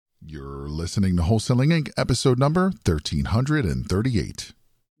You're listening to Wholesaling Inc., episode number 1338.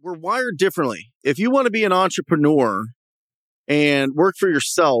 We're wired differently. If you want to be an entrepreneur and work for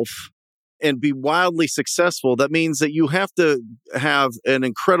yourself and be wildly successful, that means that you have to have an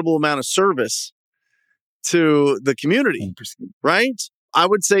incredible amount of service to the community, 100%. Right? I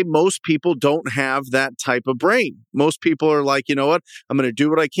would say most people don't have that type of brain. Most people are like, you know what? I'm going to do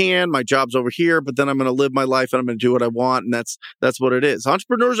what I can. My job's over here, but then I'm going to live my life and I'm going to do what I want. And that's what it is.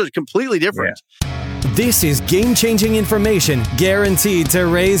 Entrepreneurs are completely different. Yeah. This is game-changing information guaranteed to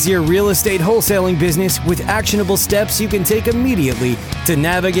raise your real estate wholesaling business with actionable steps you can take immediately to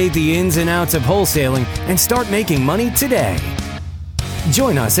navigate the ins and outs of wholesaling and start making money today.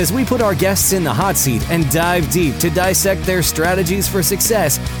 Join us as we put our guests in the hot seat and dive deep to dissect their strategies for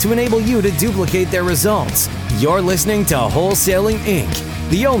success to enable you to duplicate their results. You're listening to Wholesaling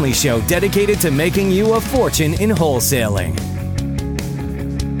Inc., the only show dedicated to making you a fortune in wholesaling.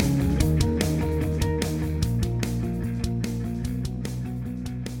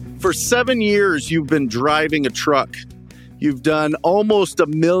 For 7 years, you've been driving a truck. You've done almost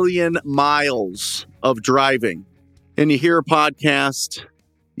 1 million miles of driving. And you hear a podcast,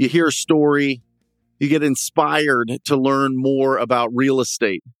 you hear a story, you get inspired to learn more about real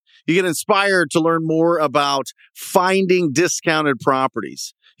estate. You get inspired to learn more about finding discounted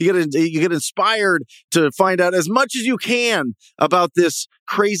properties. You get inspired to find out as much as you can about this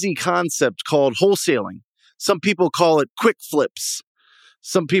crazy concept called wholesaling. Some people call it quick flips.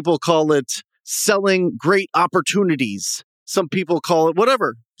 Some people call it selling great opportunities. Some people call it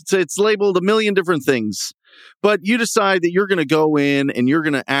whatever. It's labeled a million different things. But you decide that you're going to go in and you're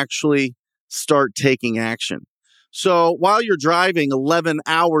going to actually start taking action. So while you're driving 11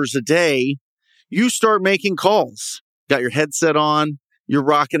 hours a day, you start making calls. Got your headset on, you're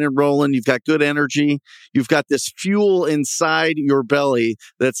rocking and rolling, you've got good energy, you've got this fuel inside your belly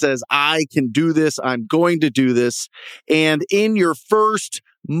that says, I can do this, I'm going to do this. And in your first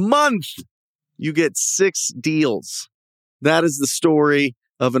month, you get 6 deals. That is the story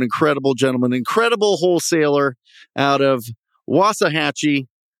of an incredible gentleman, incredible wholesaler out of Waxahachie,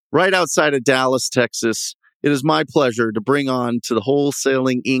 right outside of Dallas, Texas. It is my pleasure to bring on to the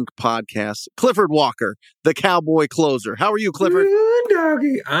Wholesaling Inc. podcast, Clifford Walker, the cowboy closer. How are you, Clifford? Good,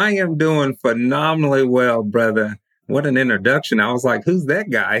 doggy. I am doing phenomenally well, brother. What an introduction. I was like, who's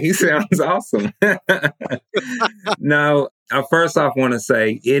that guy? He sounds awesome. No, I first off want to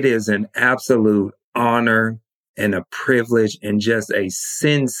say it is an absolute honor and a privilege and just a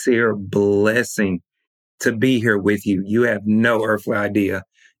sincere blessing to be here with you. You have no earthly idea.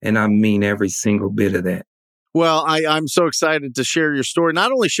 And I mean every single bit of that. Well, I'm so excited to share your story.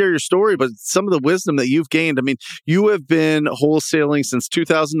 Not only share your story, but some of the wisdom that you've gained. I mean, you have been wholesaling since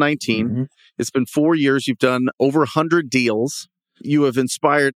 2019. Mm-hmm. It's been 4 years. You've done over 100 deals. You have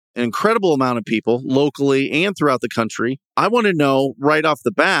inspired an incredible amount of people locally and throughout the country. I want to know right off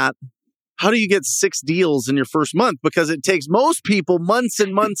the bat, how do you get 6 deals in your first month? Because it takes most people months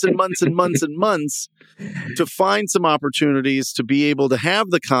and months and months and months and months to find some opportunities, to be able to have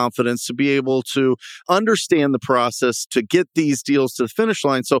the confidence, to be able to understand the process, to get these deals to the finish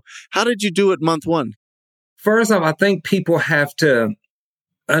line. So how did you do it month 1? First off, I think people have to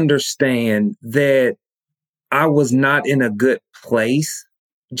understand that I was not in a good place,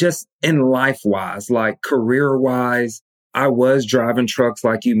 just in life-wise, like career-wise. I was driving trucks,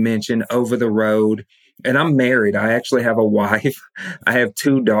 like you mentioned, over the road, and I'm married. I actually have a wife. I have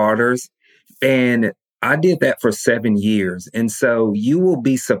 2 daughters, and I did that for 7 years. And so you will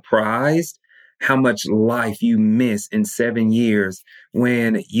be surprised how much life you miss in 7 years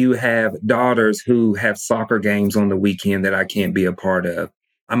when you have daughters who have soccer games on the weekend that I can't be a part of.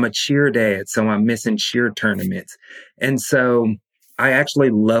 I'm a cheer dad, so I'm missing cheer tournaments. And so I actually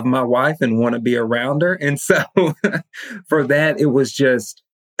love my wife and want to be around her. And so for that, it was just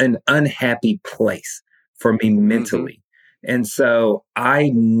an unhappy place for me mentally. Mm-hmm. And so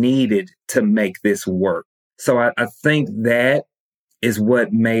I needed to make this work. So I think that is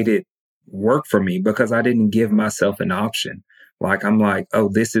what made it work for me, because I didn't give myself an option. Like, I'm like, oh,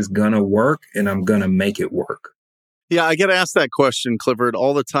 this is going to work and I'm going to make it work. Yeah, I get asked that question, Clifford,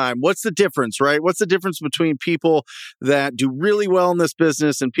 all the time. What's the difference, right? What's the difference between people that do really well in this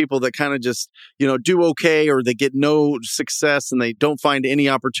business and people that kind of just, do okay, or they get no success and they don't find any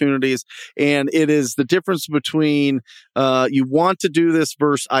opportunities? And it is the difference between you want to do this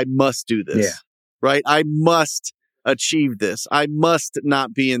versus I must do this, right? I must achieve this. I must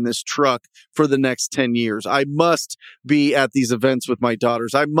not be in this truck for the next 10 years. I must be at these events with my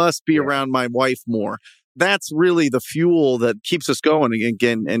daughters. I must be around my wife more. That's really the fuel that keeps us going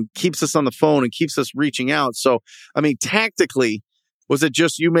again and keeps us on the phone and keeps us reaching out. So, I mean, tactically, Was it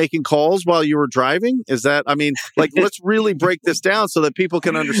just you making calls while you were driving? Is that, I mean, like, let's really break this down so that people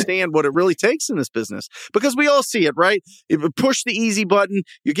can understand what it really takes in this business. Because we all see it, right? If you push the easy button,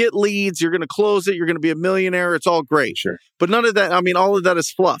 you get leads, you're going to close it, you're going to be a millionaire. It's all great. Sure. But none of that, I mean, all of that is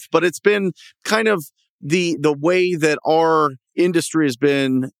fluff. But it's been kind of the way that our industry has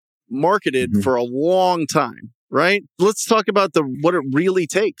been marketed for a long time, right? Let's talk about what it really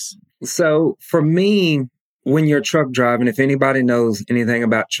takes. So for me, when you're truck driving, if anybody knows anything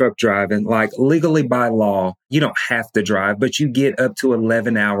about truck driving, like legally by law, you don't have to drive, but you get up to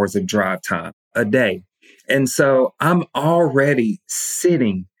 11 hours of drive time a day. And so I'm already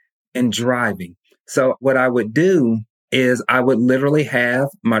sitting and driving. So what I would do is I would literally have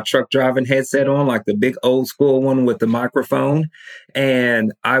my truck driving headset on, like the big old school one with the microphone.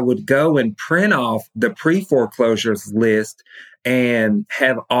 And I would go and print off the pre-foreclosures list and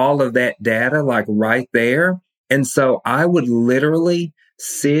have all of that data like right there. And so I would literally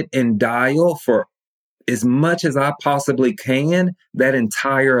sit and dial for as much as I possibly can that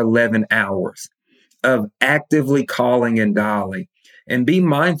entire 11 hours of actively calling and dialing. And be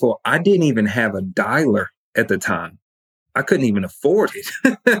mindful, I didn't even have a dialer at the time. I couldn't even afford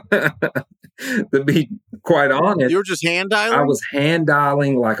it, to be quite honest. You were just hand dialing? I was hand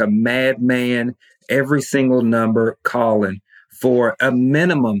dialing like a madman, every single number calling for a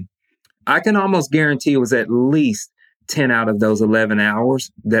minimum. I can almost guarantee it was at least 10 out of those 11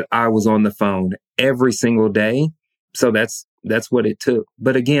 hours that I was on the phone every single day. So that's what it took.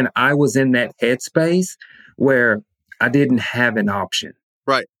 But again, I was in that headspace where I didn't have an option.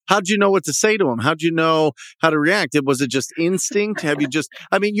 Right. How'd you know what to say to him? How'd you know how to react? Was it just instinct? Have you just,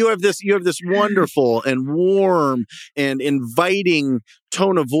 I mean, you have this wonderful and warm and inviting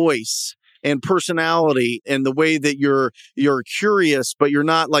tone of voice and personality and the way that you're curious, but you're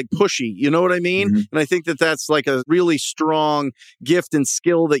not like pushy. You know what I mean? Mm-hmm. And I think that that's like a really strong gift and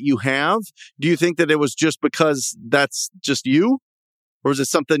skill that you have. Do you think that it was just because that's just you? Or is it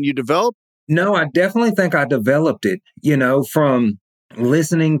something you developed? No, I definitely think I developed it, from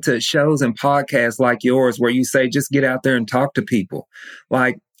listening to shows and podcasts like yours where you say, just get out there and talk to people.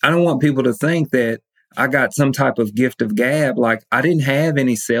 Like, I don't want people to think that I got some type of gift of gab. Like, I didn't have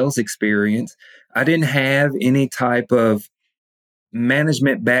any sales experience. I didn't have any type of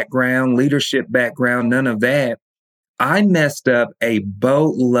management background, leadership background, none of that. I messed up a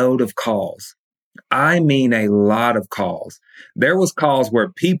boatload of calls. I mean, a lot of calls. There was calls where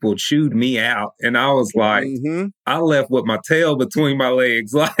people chewed me out and I was like, I left with my tail between my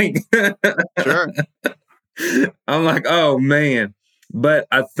legs. Like, sure. I'm like, oh man. But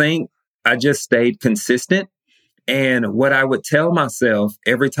I think I just stayed consistent. And what I would tell myself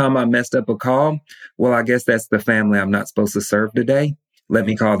every time I messed up a call, well, I guess that's the family I'm not supposed to serve today. Let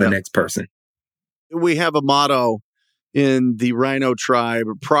me call the next person. We have a motto in the Rhino tribe,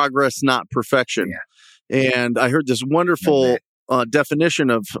 progress, not perfection. Yeah. And I heard this wonderful definition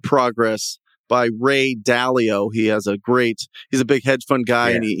of progress by Ray Dalio. He's a big hedge fund guy,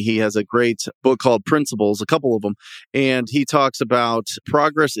 and he has a great book called Principles, a couple of them. And he talks about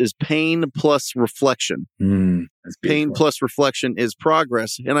progress is pain plus reflection. Pain plus reflection is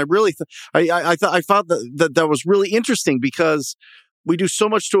progress. And I really, I found that was really interesting because we do so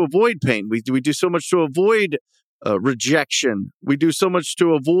much to avoid pain. We do so much to avoid rejection. We do so much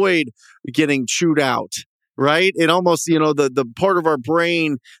to avoid getting chewed out, right? It almost, the part of our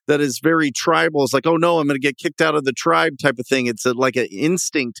brain that is very tribal is like, oh no, I'm going to get kicked out of the tribe type of thing. It's like an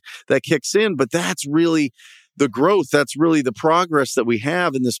instinct that kicks in, but that's really the growth. That's really the progress that we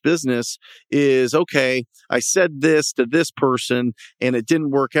have in this business is, okay, I said this to this person and it didn't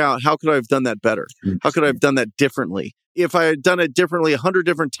work out. How could I have done that better? How could I have done that differently? If I had done it differently 100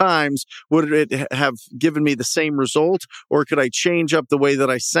 different times, would it have given me the same result? Or could I change up the way that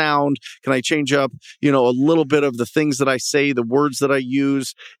I sound? Can I change up, a little bit of the things that I say, the words that I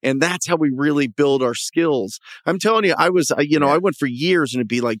use? And that's how we really build our skills. I'm telling you, I went for years and it'd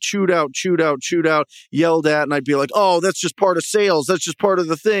be like chewed out, yelled at. And I'd be like, oh, that's just part of sales. That's just part of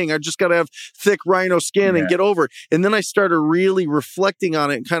the thing. I just got to have thick rhino skin and get over it. And then I started really reflecting on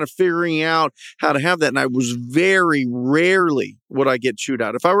it and kind of figuring out how to have that. And I was very rarely would I get chewed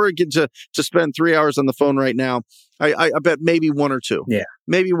out. If I were to spend 3 hours on the phone right now, I bet maybe one or two. Yeah.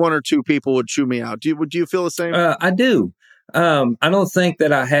 Maybe one or two people would chew me out. Do you feel the same? I do. I don't think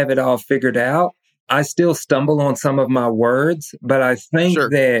that I have it all figured out. I still stumble on some of my words, but I think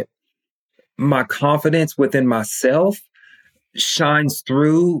that my confidence within myself shines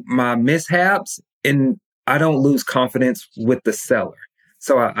through my mishaps, and I don't lose confidence with the seller.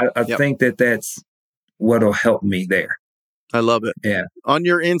 So I think that that's what'll help me there. I love it. Yeah. On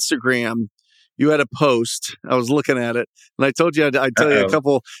your Instagram, you had a post. I was looking at it, and I told you I'd tell you a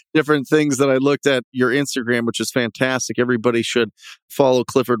couple different things that I looked at your Instagram, which is fantastic. Everybody should follow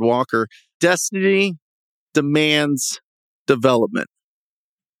Clifford Walker. Destiny demands development.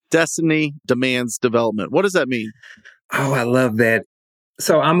 Destiny demands development. What does that mean? Oh, I love that.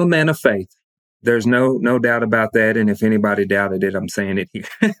 So I'm a man of faith. There's no doubt about that. And if anybody doubted it, I'm saying it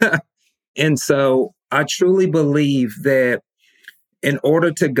here. And so I truly believe that in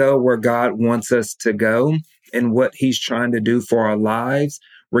order to go where God wants us to go and what he's trying to do for our lives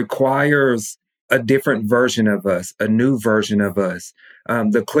requires a different version of us, a new version of us.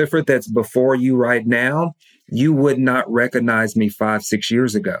 The Clifford that's before you right now, you would not recognize me 5-6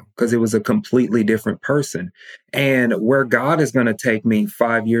 years ago because it was a completely different person. And where God is going to take me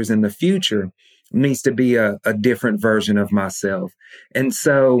 5 years in the future needs to be a different version of myself. And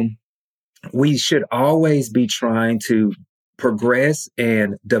so we should always be trying to progress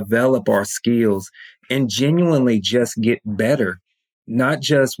and develop our skills and genuinely just get better, not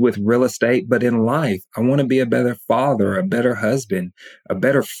just with real estate, but in life. I want to be a better father, a better husband, a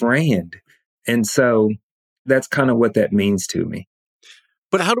better friend. And so that's kind of what that means to me.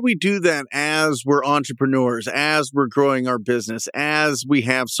 But how do we do that as we're entrepreneurs, as we're growing our business, as we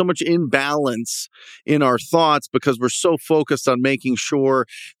have so much imbalance in our thoughts because we're so focused on making sure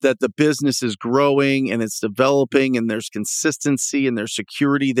that the business is growing and it's developing and there's consistency and there's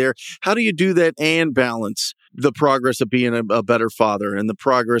security there? How do you do that and balance the progress of being a better father and the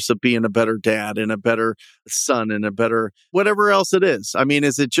progress of being a better dad and a better son and a better whatever else it is? I mean,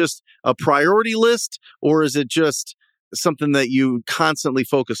 is it just a priority list or is it just something that you constantly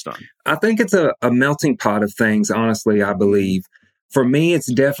focused on? I think it's a melting pot of things, honestly, I believe. For me, it's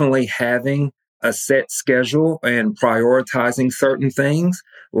definitely having a set schedule and prioritizing certain things.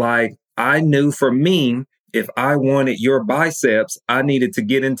 Like I knew for me, if I wanted your biceps, I needed to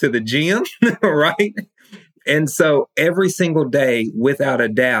get into the gym, right? And so every single day, without a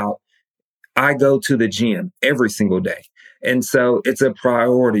doubt, I go to the gym every single day. And so it's a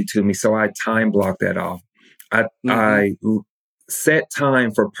priority to me. So I time block that off. I set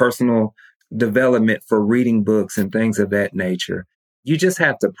time for personal development, for reading books and things of that nature. You just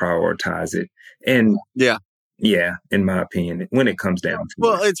have to prioritize it. And yeah, in my opinion, when it comes down to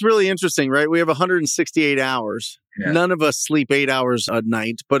it. It's really interesting, right? We have 168 hours. Yeah. None of us sleep 8 hours a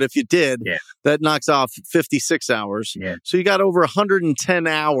night. But if you did, that knocks off 56 hours. Yeah. So you got over 110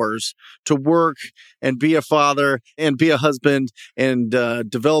 hours to work and be a father and be a husband and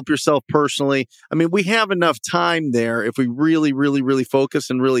develop yourself personally. I mean, we have enough time there if we really, really, really focus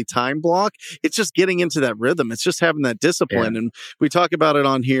and really time block. It's just getting into that rhythm. It's just having that discipline. And we talk about it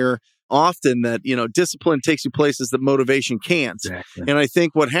on here often that, discipline takes you places that motivation can't. Exactly. And I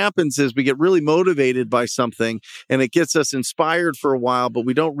think what happens is we get really motivated by something and it gets us inspired for a while, but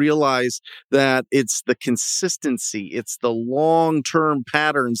we don't realize that it's the consistency, it's the long-term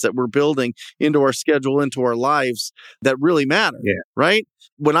patterns that we're building into our schedule, into our lives that really matter, right?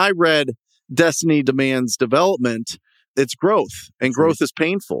 When I read Destiny Demands Development, it's growth, and growth is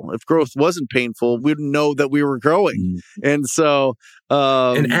painful. If growth wasn't painful, we'd know that we were growing. And so,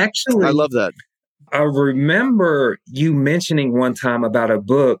 and actually, I love that. I remember you mentioning one time about a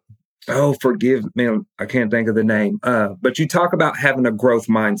book. Oh, forgive me, I can't think of the name. But you talk about having a growth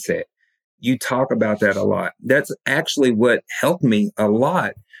mindset. You talk about that a lot. That's actually what helped me a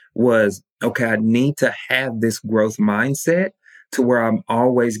lot was, okay, I need to have this growth mindset to where I'm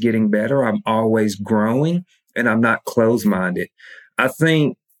always getting better. I'm always growing. And I'm not closed-minded. I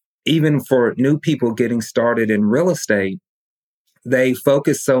think even for new people getting started in real estate, they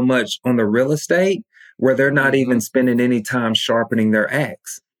focus so much on the real estate where they're not even spending any time sharpening their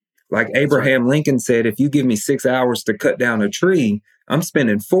axe. Like Abraham Lincoln said, if you give me 6 hours to cut down a tree, I'm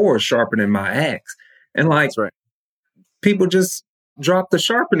spending 4 sharpening my axe. And people just drop the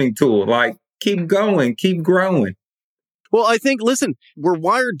sharpening tool. Like, keep going, keep growing. Well, I think, listen, we're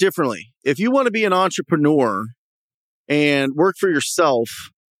wired differently. If you want to be an entrepreneur and work for yourself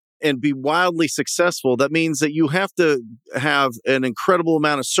and be wildly successful, that means that you have to have an incredible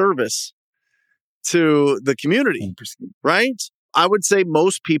amount of service to the community, 100%. right? I would say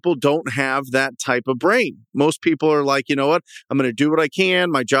most people don't have that type of brain. Most people are like, you know what? I'm going to do what I can.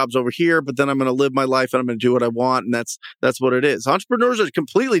 My job's over here, but then I'm going to live my life and I'm going to do what I want. And that's what it is. Entrepreneurs are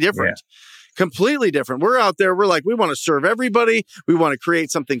completely different. Yeah. Completely different. We're out there. We're like, we want to serve everybody. We want to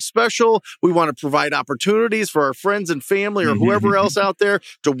create something special. We want to provide opportunities for our friends and family or whoever else out there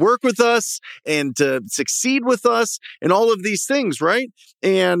to work with us and to succeed with us and all of these things, right?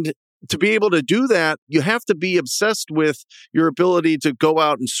 And to be able to do that, you have to be obsessed with your ability to go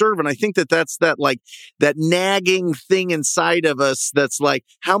out and serve. And I think that's that nagging thing inside of us that's like,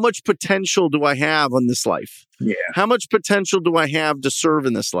 how much potential do I have on this life? Yeah. How much potential do I have to serve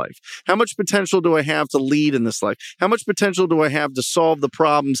in this life? How much potential do I have to lead in this life? How much potential do I have to solve the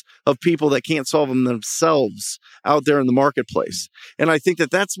problems of people that can't solve them themselves out there in the marketplace? And I think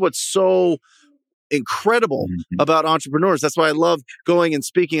that's what's so incredible about entrepreneurs. That's why I love going and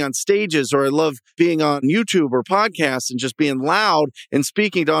speaking on stages, or I love being on YouTube or podcasts and just being loud and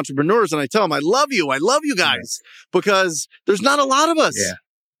speaking to entrepreneurs. And I tell them, I love you guys, because there's not a lot of us. Yeah.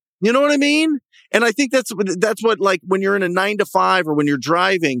 You know what I mean? And I think that's what, like, when you're in a 9 to 5 or when you're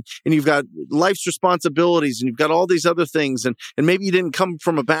driving and you've got life's responsibilities and you've got all these other things, and maybe you didn't come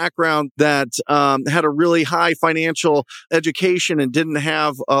from a background that had a really high financial education and didn't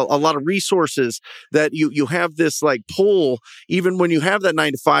have a lot of resources, that you have this like pull, even when you have that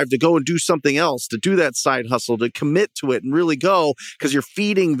 9 to 5, to go and do something else, to do that side hustle, to commit to it and really go, because you're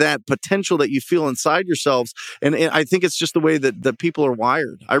feeding that potential that you feel inside yourselves. And I think it's just the way that people are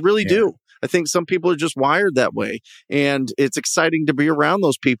wired. I really do. I think some people are just wired that way. And it's exciting to be around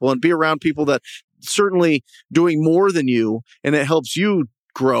those people and be around people that certainly doing more than you, and it helps you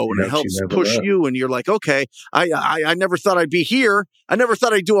grow and it helps push you. And you're like, okay, I never thought I'd be here. I never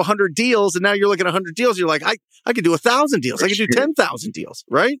thought I'd do 100 deals. And now you're looking at 100 deals. You're like, I could do 1,000 deals. I could do 10,000 deals,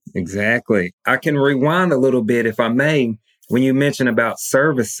 right? Exactly. I can rewind a little bit, if I may, when you mentioned about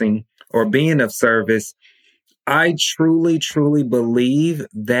servicing or being of service. I truly, truly believe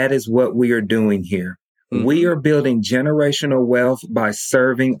that is what we are doing here. Mm-hmm. We are building generational wealth by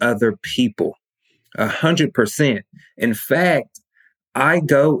serving other people. 100%. In fact, I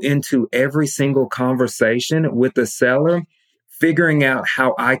go into every single conversation with the seller, figuring out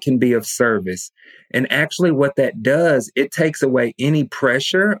how I can be of service. And actually what that does, it takes away any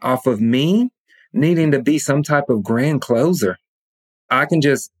pressure off of me needing to be some type of grand closer. I can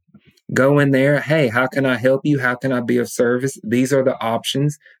just go in there. Hey, how can I help you? How can I be of service? These are the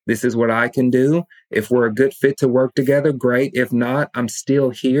options. This is what I can do. If we're a good fit to work together, great. If not, I'm still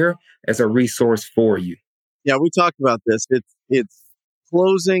here as a resource for you. Yeah, we talked about this. It's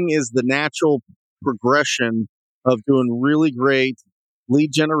closing is the natural progression of doing really great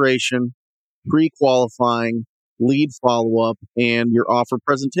lead generation, pre-qualifying, lead follow-up, and your offer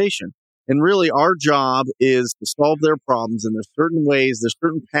presentation. And really, our job is to solve their problems. And there's certain ways, there's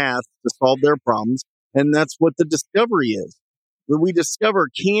certain paths to solve their problems. And that's what the discovery is. When we discover,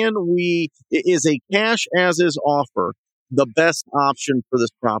 is a cash as is offer the best option for this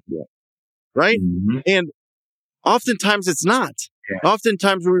property, right? Mm-hmm. And oftentimes it's not. Yeah.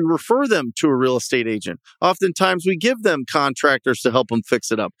 Oftentimes we refer them to a real estate agent. Oftentimes we give them contractors to help them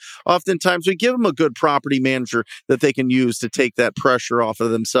fix it up. Oftentimes we give them a good property manager that they can use to take that pressure off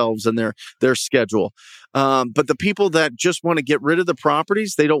of themselves and their schedule. But the people that just want to get rid of the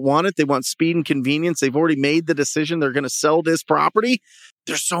properties, they don't want it. They want speed and convenience. They've already made the decision they're going to sell this property.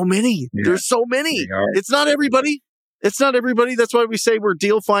 There's so many. Yeah. There's so many. It's not everybody. It's not everybody. That's why we say we're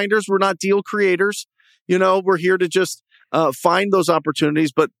deal finders. We're not deal creators. You know, we're here to just find those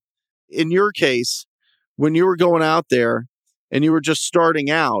opportunities. But in your case, when you were going out there and you were just starting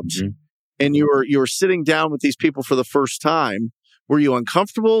out, mm-hmm. and you were sitting down with these people for the first time, were you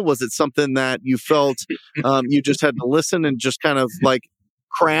uncomfortable? Was it something that you felt you just had to listen and just kind of like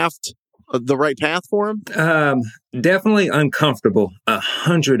craft the right path for them? Definitely uncomfortable.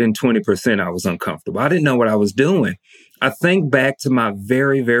 120% I was uncomfortable. I didn't know what I was doing. I think back to my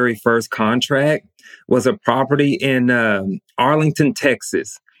very, very first contract was a property in Arlington,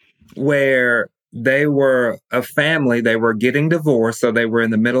 Texas, where they were a family. They were getting divorced. So they were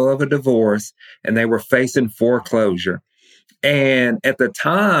in the middle of a divorce and they were facing foreclosure. And at the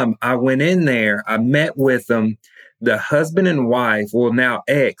time I went in there, I met with them. The husband and wife, well, now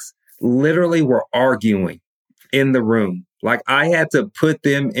ex, literally were arguing in the room. Like I had to put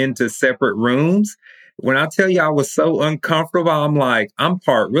them into separate rooms. When I tell you I was so uncomfortable, I'm like, I'm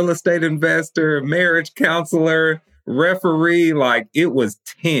part real estate investor, marriage counselor, referee. Like it was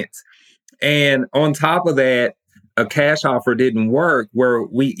tense. And on top of that, a cash offer didn't work where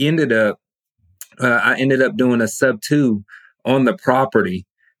we ended up, I ended up doing a sub-2 on the property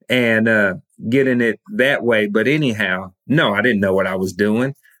and getting it that way. But anyhow, no, I didn't know what I was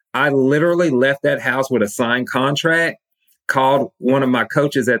doing. I literally left that house with a signed contract, called one of my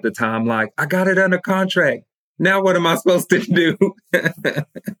coaches at the time, like, I got it under contract. Now what am I supposed to do?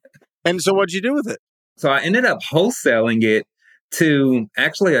 And so what'd you do with it? So I ended up wholesaling it to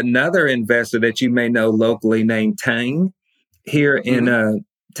actually another investor that you may know locally named Tang here in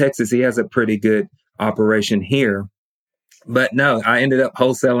Texas. He has a pretty good operation here. But no, I ended up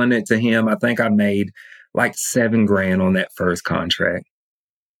wholesaling it to him. I think I made like $7,000 on that first contract.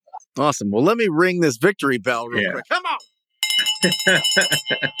 Awesome. Well, let me ring this victory bell real quick. Come on.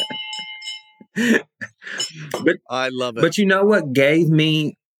 I love it. But you know what gave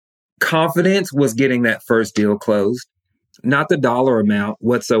me confidence was getting that first deal closed. Not the dollar amount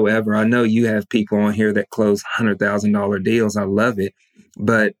whatsoever. I know you have people on here that close $100,000 deals. I love it.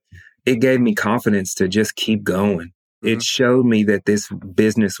 But it gave me confidence to just keep going. Mm-hmm. It showed me that this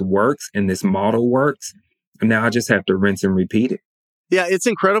business works and this model works. And now I just have to rinse and repeat it. Yeah, it's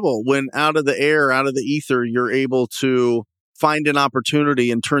incredible when out of the air, out of the ether, you're able to find an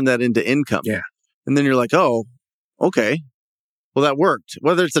opportunity and turn that into income. Yeah. And then you're like, oh, okay. Well, that worked.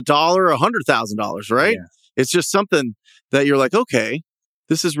 Whether it's $1 or $100,000, right? Yeah. It's just something that you're like, okay,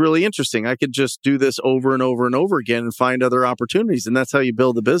 this is really interesting. I could just do this over and over and over again and find other opportunities. And that's how you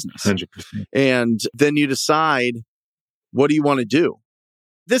build a business. 100%. And then you decide, what do you want to do?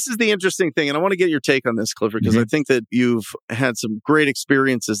 This is the interesting thing. And I want to get your take on this, Clifford, because I think that you've had some great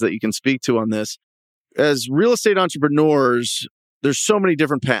experiences that you can speak to on this. As real estate entrepreneurs, there's so many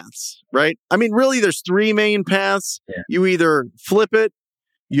different paths, right? I mean, really, there's 3 main paths. Yeah. You either flip it,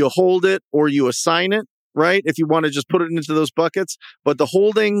 you hold it, or you assign it, right? If you want to just put it into those buckets. But the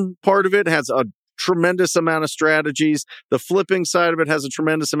holding part of it has a tremendous amount of strategies. The flipping side of it has a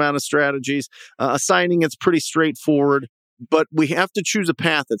tremendous amount of strategies. Assigning, it's pretty straightforward. But we have to choose a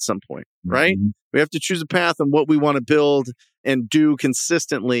path at some point, right? Mm-hmm. We have to choose a path on what we want to build and do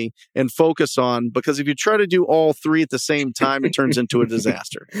consistently and focus on. Because if you try to do all 3 at the same time, it turns into a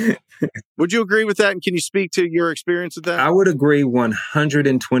disaster. Would you agree with that? And can you speak to your experience with that? I would agree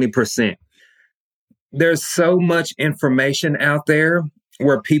 120%. There's so much information out there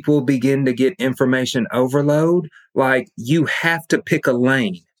where people begin to get information overload. Like, you have to pick a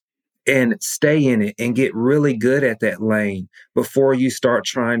lane and stay in it and get really good at that lane before you start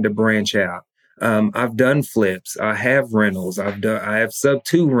trying to branch out. I've done flips. I have rentals. I have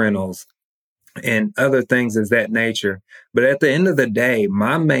sub-2 rentals and other things of that nature. But at the end of the day,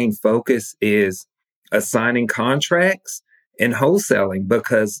 my main focus is assigning contracts and wholesaling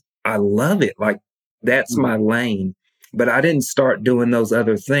because I love it. Like, that's my lane. But I didn't start doing those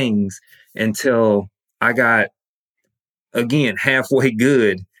other things until I got, again, halfway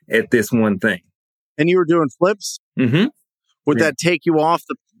good at this one thing. And you were doing flips? Mm-hmm. Would that take you off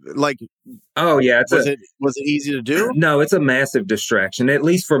the, like... Oh, yeah. Was it easy to do? No, it's a massive distraction, at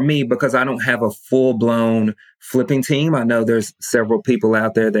least for me, because I don't have a full-blown flipping team. I know there's several people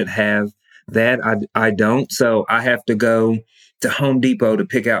out there that have that. I don't. So I have to go to Home Depot to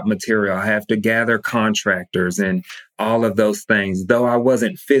pick out material. I have to gather contractors and all of those things. Though I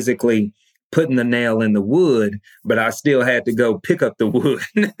wasn't physically putting the nail in the wood, but I still had to go pick up the wood.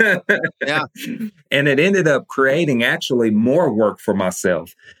 Yeah. And it ended up creating actually more work for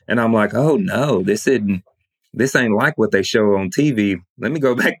myself. And I'm like, oh no, this ain't like what they show on TV. Let me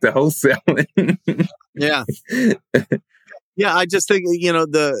go back to wholesaling. Yeah. Yeah, I just think,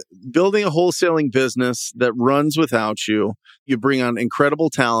 the building a wholesaling business that runs without you, you bring on incredible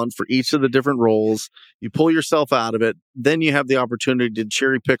talent for each of the different roles, you pull yourself out of it, then you have the opportunity to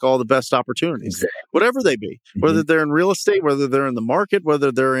cherry pick all the best opportunities, exactly. Whatever they be, whether they're in real estate, whether they're in the market, whether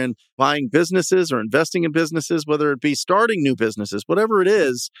they're in buying businesses or investing in businesses, whether it be starting new businesses, whatever it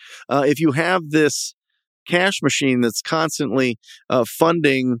is, if you have this cash machine that's constantly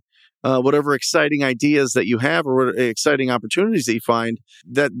funding whatever exciting ideas that you have or exciting opportunities that you find,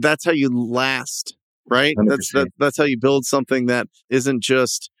 that's how you last, right? 100%. That's how you build something that isn't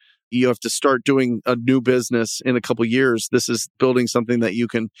just you have to start doing a new business in a couple of years. This is building something that you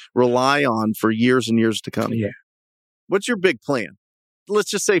can rely on for years and years to come. Yeah. What's your big plan? Let's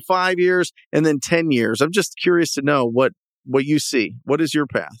just say 5 years and then 10 years. I'm just curious to know what you see. What is your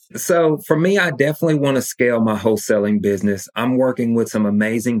path? So for me, I definitely want to scale my wholesaling business. I'm working with some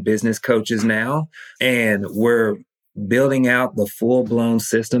amazing business coaches now, and we're building out the full-blown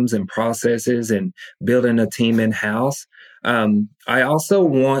systems and processes and building a team in-house. I also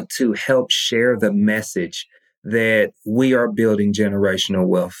want to help share the message that we are building generational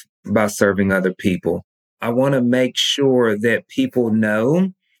wealth by serving other people. I want to make sure that people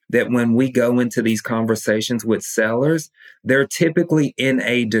know that when we go into these conversations with sellers, they're typically in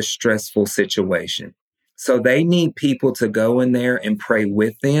a distressful situation. So they need people to go in there and pray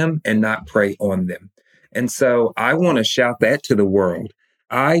with them and not pray on them. And so I want to shout that to the world.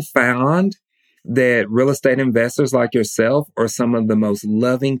 I found that real estate investors like yourself are some of the most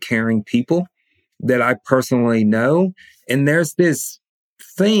loving, caring people that I personally know. And there's this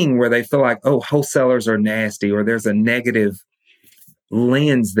thing where they feel like, oh, wholesalers are nasty, or there's a negative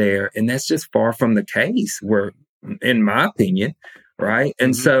lens there. And that's just far from the case. We're in my opinion, right?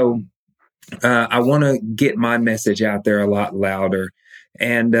 And so I want to get my message out there a lot louder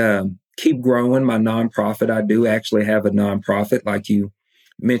and keep growing my nonprofit. I do actually have a nonprofit, like you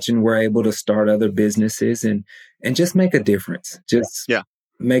mentioned. We're able to start other businesses and just make a difference. Just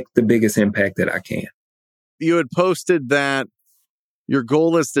make the biggest impact that I can. You had posted that your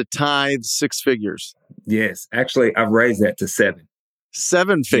goal is to tithe 6 figures. Yes. Actually, I've raised that to 7.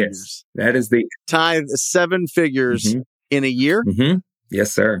 7 figures. Yes, that is the tithe 7 figures in a year.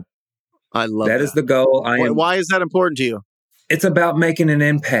 Yes, sir. I love that. That is the goal. Why is that important to you? It's about making an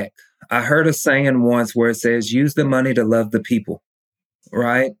impact. I heard a saying once where it says, use the money to love the people,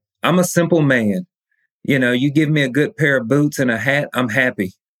 right? I'm a simple man. You know, you give me a good pair of boots and a hat, I'm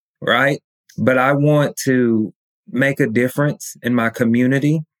happy, right? But I want to make a difference in my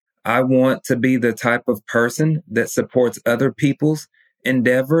community. I want to be the type of person that supports other people's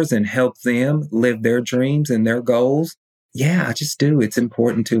endeavors and help them live their dreams and their goals. Yeah, I just do. It's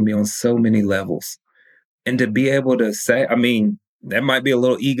important to me on so many levels. And to be able to say, I mean, that might be a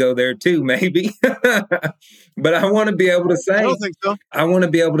little ego there too, maybe. But I want to be able to say, I don't think so. I want to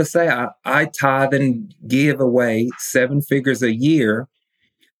be able to say, I tithe and give away 7 figures a year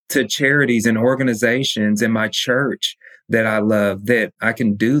to charities and organizations in my church that I love, that I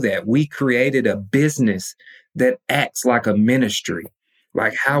can do that. We created a business that acts like a ministry.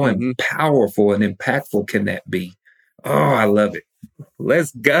 Like how powerful and impactful can that be? Oh, I love it.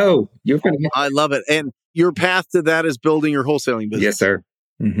 Let's go. I love it. And your path to that is building your wholesaling business. Yes, sir.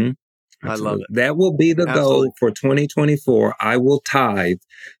 I love it. That will be the goal for 2024. I will tithe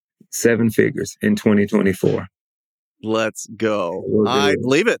 7 figures in 2024. Let's go. I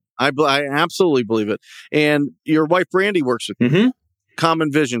believe it. I absolutely believe it. And your wife, Brandy, works with you.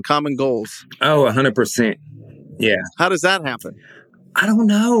 Common vision, common goals. Oh, 100%. Yeah. How does that happen? I don't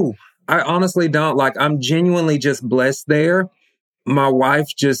know. I honestly don't. Like, I'm genuinely just blessed there. My wife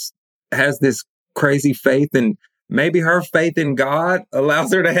just has this crazy faith, and maybe her faith in God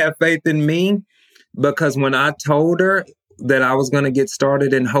allows her to have faith in me, because when I told her that I was going to get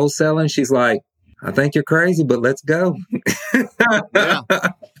started in wholesaling, she's like, I think you're crazy, but let's go.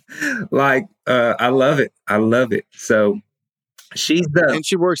 Like, I love it. I love it. So and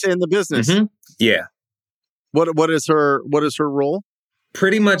she works in the business. Yeah. What is her role?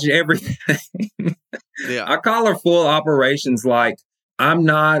 Pretty much everything. Yeah. I call her full operations. Like, I'm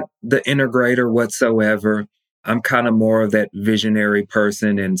not the integrator whatsoever. I'm kind of more of that visionary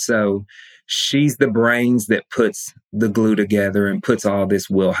person. And so she's the brains that puts the glue together and puts all this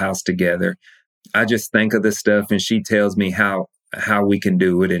wheelhouse together. I just think of the stuff and she tells me how we can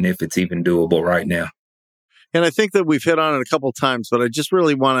do it and if it's even doable right now. And I think that we've hit on it a couple of times, but I just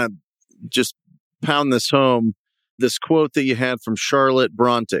really want to just pound this home. This quote that you had from Charlotte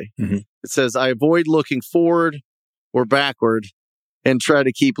Bronte. It says, I avoid looking forward or backward and try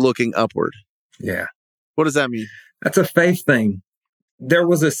to keep looking upward. Yeah. What does that mean? That's a faith thing. There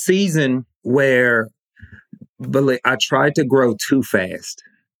was a season where I tried to grow too fast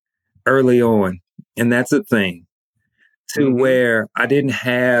early on. And that's a thing to where I didn't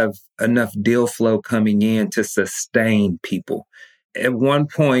have enough deal flow coming in to sustain people. At one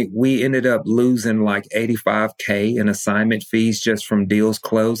point, we ended up losing like $85K in assignment fees just from deals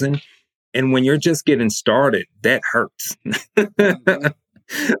closing. And when you're just getting started, that hurts. That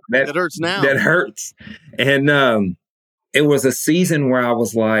hurts now. That hurts. And it was a season where I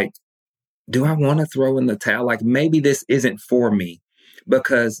was like, do I want to throw in the towel? Like, maybe this isn't for me.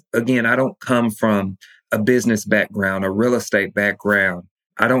 Because, again, I don't come from a business background, a real estate background.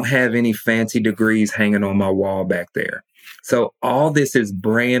 I don't have any fancy degrees hanging on my wall back there. So all this is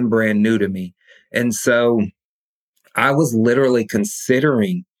brand new to me. And so I was literally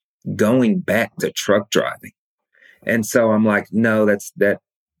considering going back to truck driving. And so I'm like, no,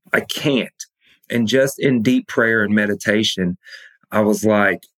 I can't. And just in deep prayer and meditation, I was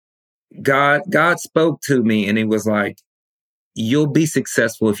like, God spoke to me and he was like, you'll be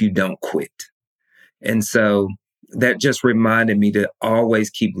successful if you don't quit. And so that just reminded me to always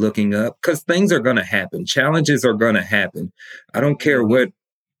keep looking up, because things are going to happen. Challenges are going to happen. I don't care what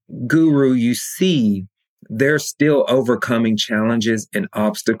guru you see, they're still overcoming challenges and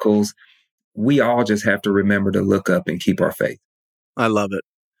obstacles. We all just have to remember to look up and keep our faith. I love it.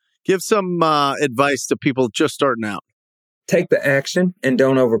 Give some advice to people just starting out. Take the action and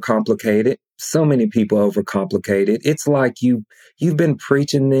don't overcomplicate it. So many people overcomplicate it. It's like you've been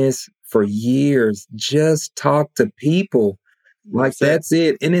preaching this for years. Just talk to people. Like that's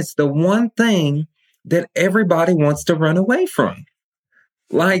it. And it's the one thing that everybody wants to run away from.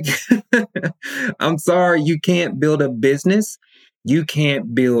 Like, I'm sorry, you can't build a business You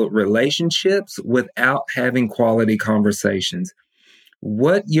can't build relationships without having quality conversations.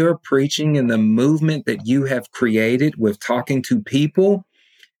 What you're preaching and the movement that you have created with talking to people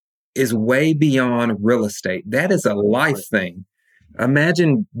is way beyond real estate. That is a life thing.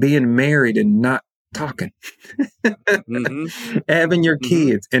 Imagine being married and not talking, having your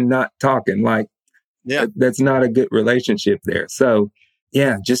kids and not talking. Like, that's not a good relationship there. So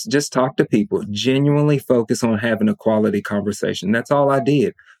yeah, just talk to people, genuinely focus on having a quality conversation. That's all I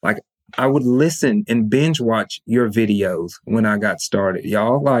did. Like, I would listen and binge watch your videos when I got started.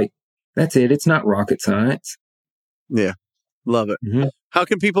 Y'all, like, that's it. It's not rocket science. Yeah. Love it. How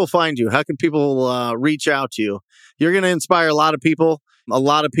can people find you? How can people reach out to you? You're going to inspire a lot of people. A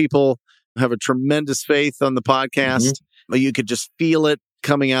lot of people have a tremendous faith on the podcast. You could just feel it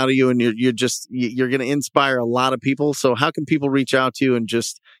coming out of you, and you're going to inspire a lot of people. So how can people reach out to you and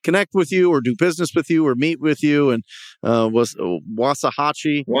just connect with you or do business with you or meet with you? And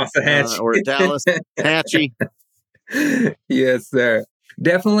Waxahachie or Dallas Hatchie. Yes, sir.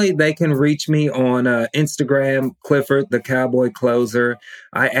 Definitely, they can reach me on Instagram, Clifford the Cowboy Closer.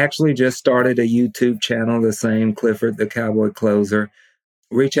 I actually just started a YouTube channel, the same, Clifford the Cowboy Closer.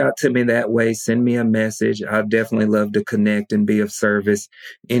 Reach out to me that way. Send me a message. I'd definitely love to connect and be of service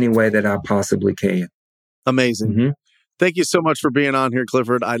any way that I possibly can. Amazing. Thank you so much for being on here,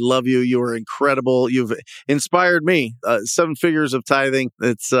 Clifford. I love you. You are incredible. You've inspired me. 7 figures of tithing.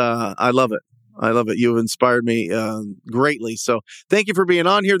 It's I love it. I love it. You've inspired me greatly. So thank you for being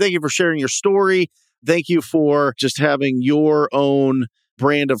on here. Thank you for sharing your story. Thank you for just having your own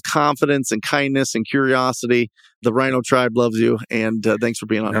brand of confidence and kindness and curiosity. The Rhino Tribe loves you. And thanks for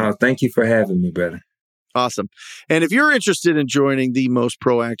being on here. Thank you for having me, brother. Awesome. And if you're interested in joining the most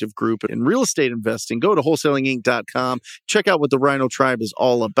proactive group in real estate investing, go to wholesalinginc.com. Check out what the Rhino Tribe is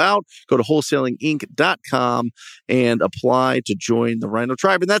all about. Go to wholesalinginc.com and apply to join the Rhino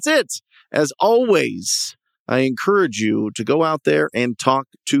Tribe. And that's it. As always, I encourage you to go out there and talk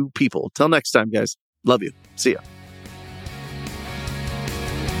to people. Till next time, guys. Love you. See ya.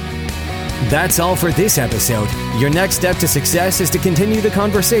 That's all for this episode. Your next step to success is to continue the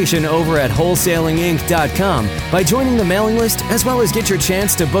conversation over at wholesalinginc.com by joining the mailing list, as well as get your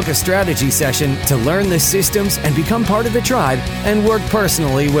chance to book a strategy session to learn the systems and become part of the tribe and work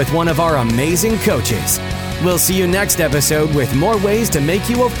personally with one of our amazing coaches. We'll see you next episode with more ways to make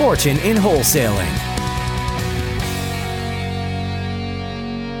you a fortune in wholesaling.